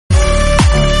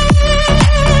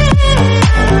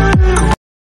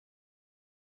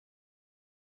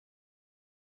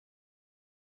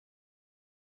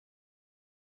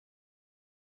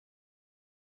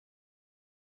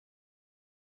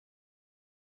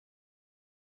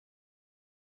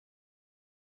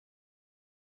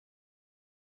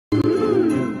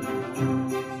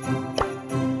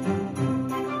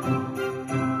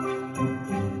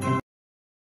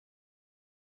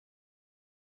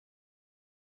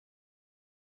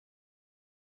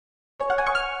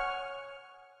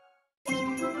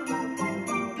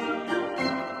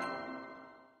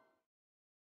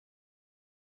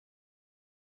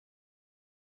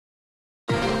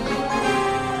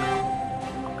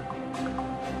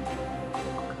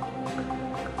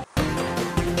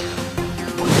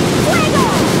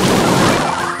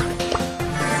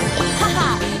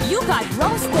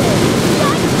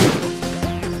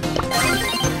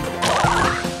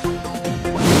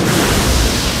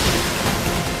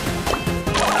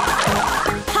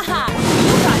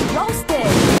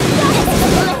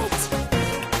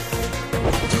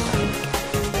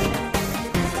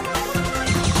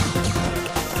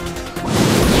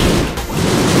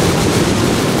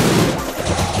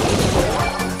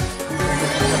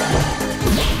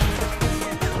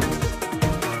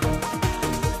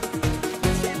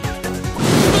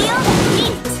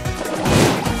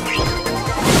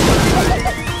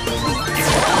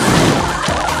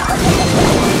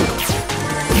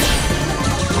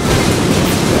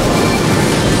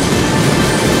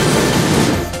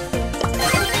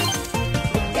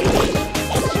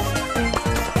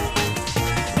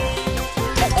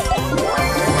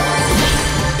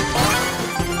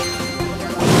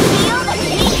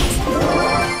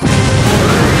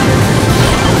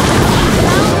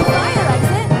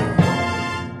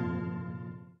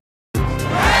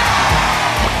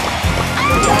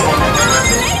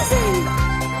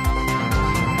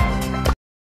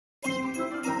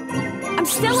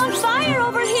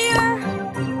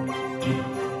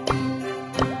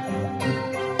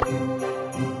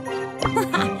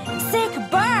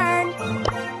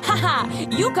Haha!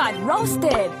 You got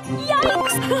roasted!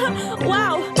 Yikes!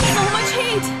 Wow! So much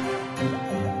heat!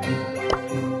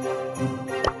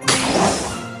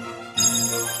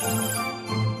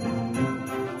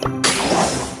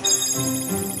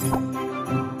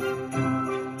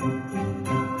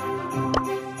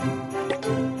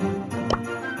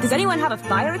 Does anyone have a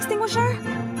fire extinguisher?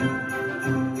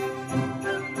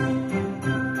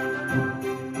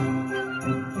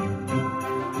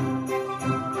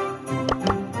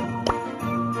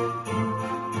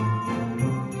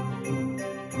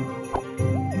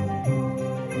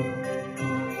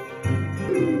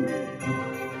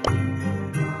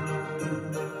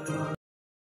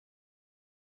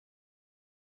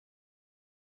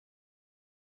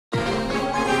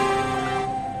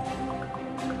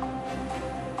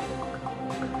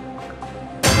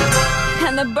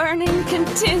 And the burning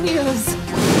continues.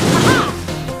 Ha-ha!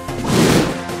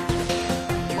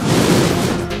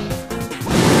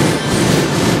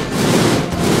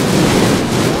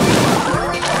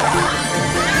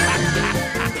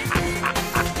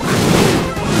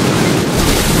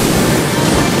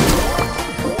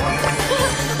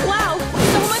 Wow,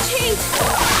 so much heat!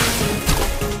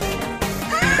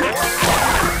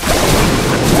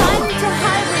 Time to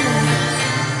hibernate.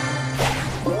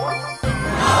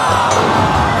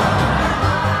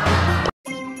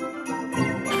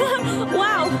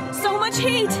 Wow, so much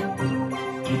heat!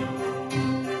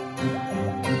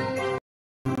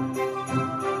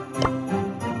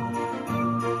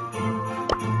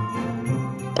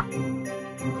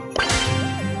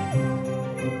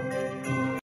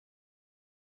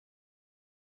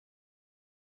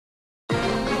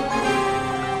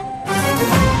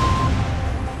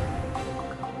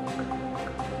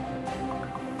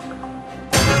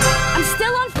 I'm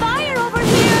still on fire over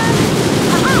here!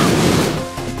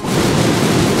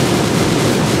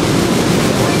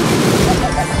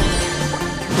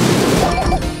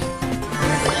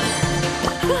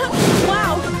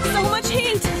 Wow, so much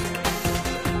heat!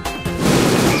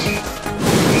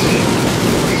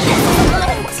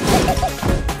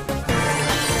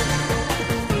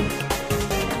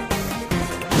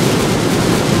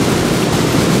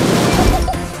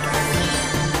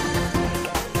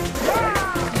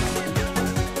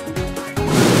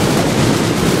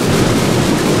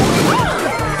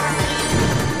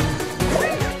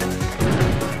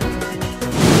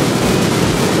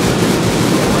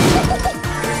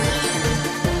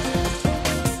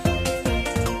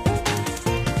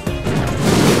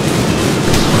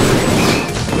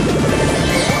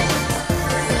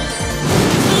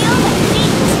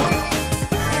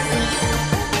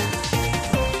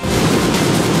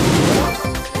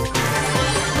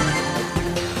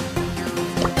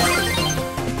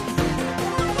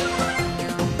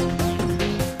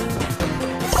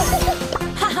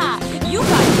 You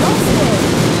got roasted!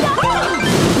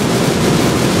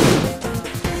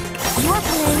 You're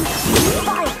playing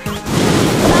fire!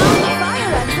 Found the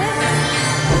fire exit!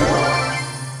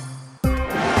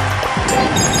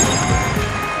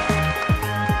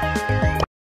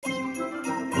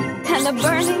 And the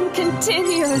burning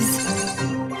continues!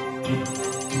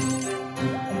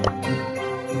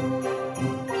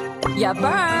 You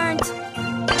burnt!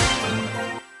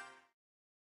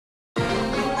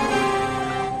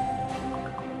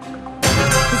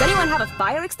 Does anyone have a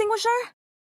fire extinguisher?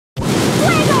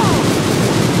 Fuego!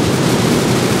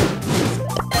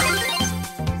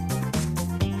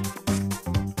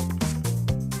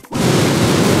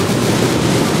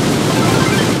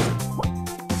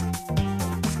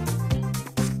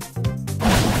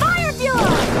 Fire fuel!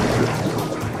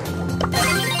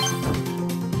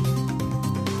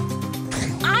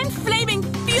 I'm flaming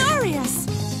furious!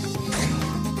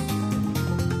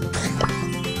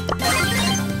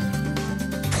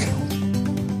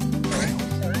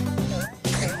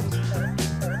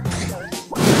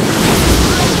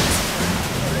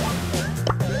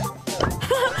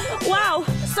 Wow,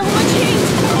 so much heat!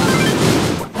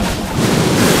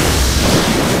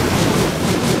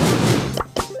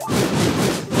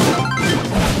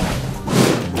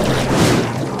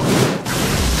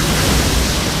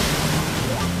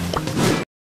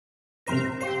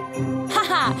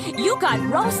 Haha, you got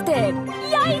roasted!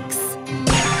 Yikes!